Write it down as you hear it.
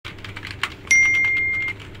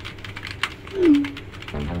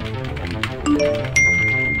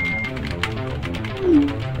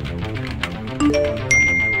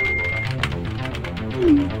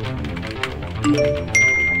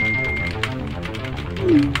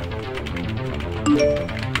Do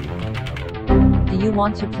you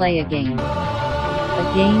want to play a game?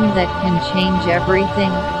 A game that can change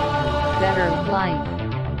everything? Better Life.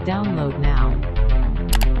 Download now.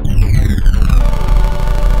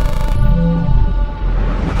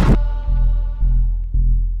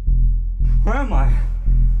 Where am I?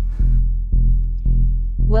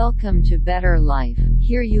 Welcome to Better Life.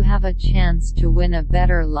 Here you have a chance to win a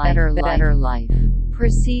better life. Better life.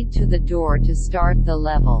 Proceed to the door to start the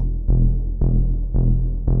level.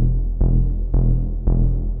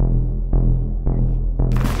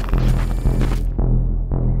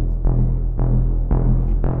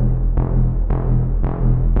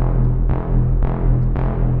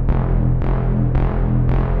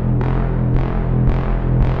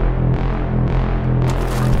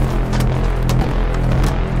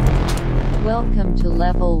 Welcome to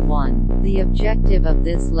Level 1. The objective of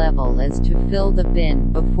this level is to fill the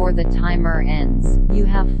bin before the timer ends. You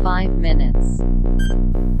have 5 minutes.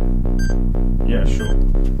 Yeah, sure.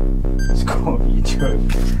 It's gotta be a joke.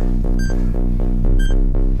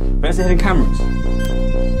 Where's the hidden cameras?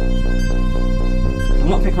 I'm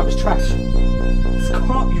not picking up this trash. This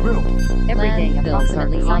can't be real. Every day,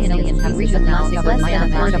 approximately 5 million have reached the plastic of less than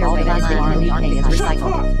a third of all plastic in the UK is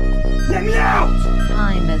recycled. Let me out!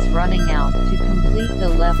 Time is running out. To complete the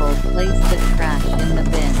level, place the trash in the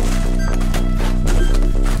bin.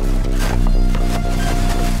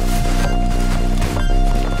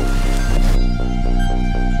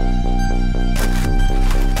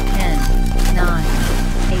 Ten, 9,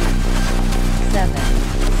 8, 7,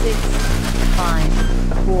 6, 5,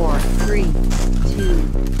 4, 3, 2,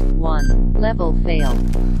 1. Level failed.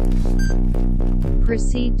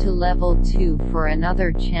 Proceed to level 2 for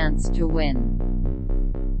another chance to win.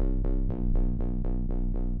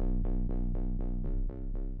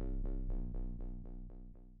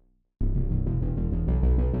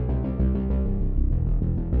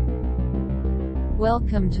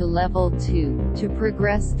 Welcome to level 2. To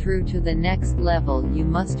progress through to the next level, you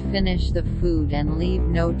must finish the food and leave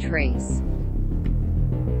no trace.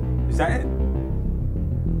 Is that it?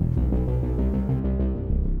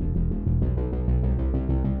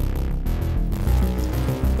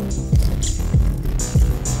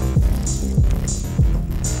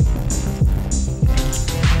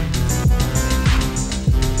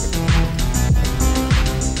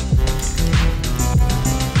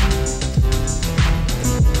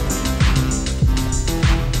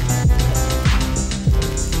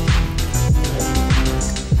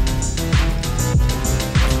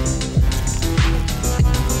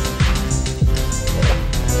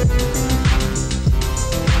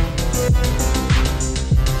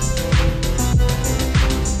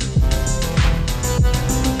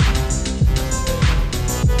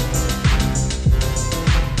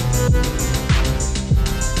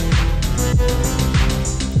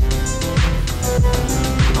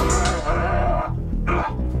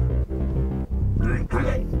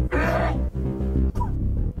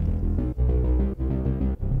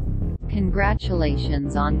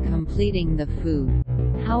 Congratulations on completing the food.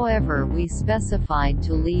 However, we specified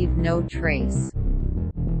to leave no trace.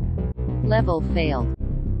 Level failed.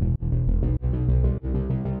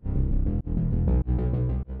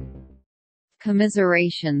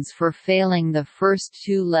 Commiserations for failing the first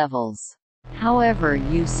 2 levels. However,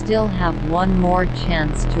 you still have one more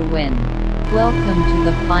chance to win. Welcome to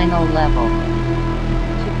the final level.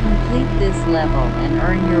 To complete this level and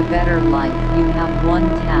earn your better life, you have one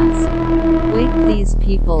task. Wake these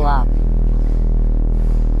people up.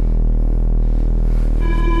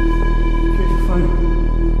 Get your phone.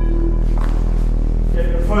 Get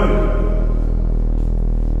your phone.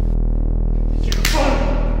 Get your phone.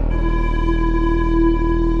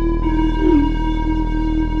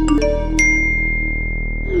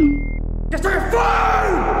 Get your phone!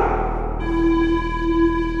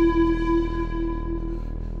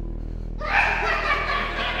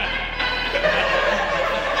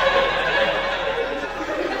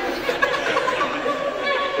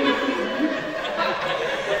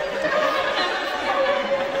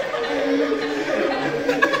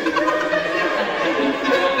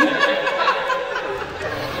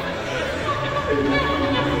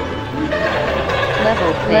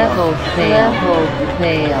 Level fail. Level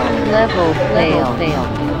fail. Level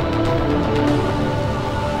fail.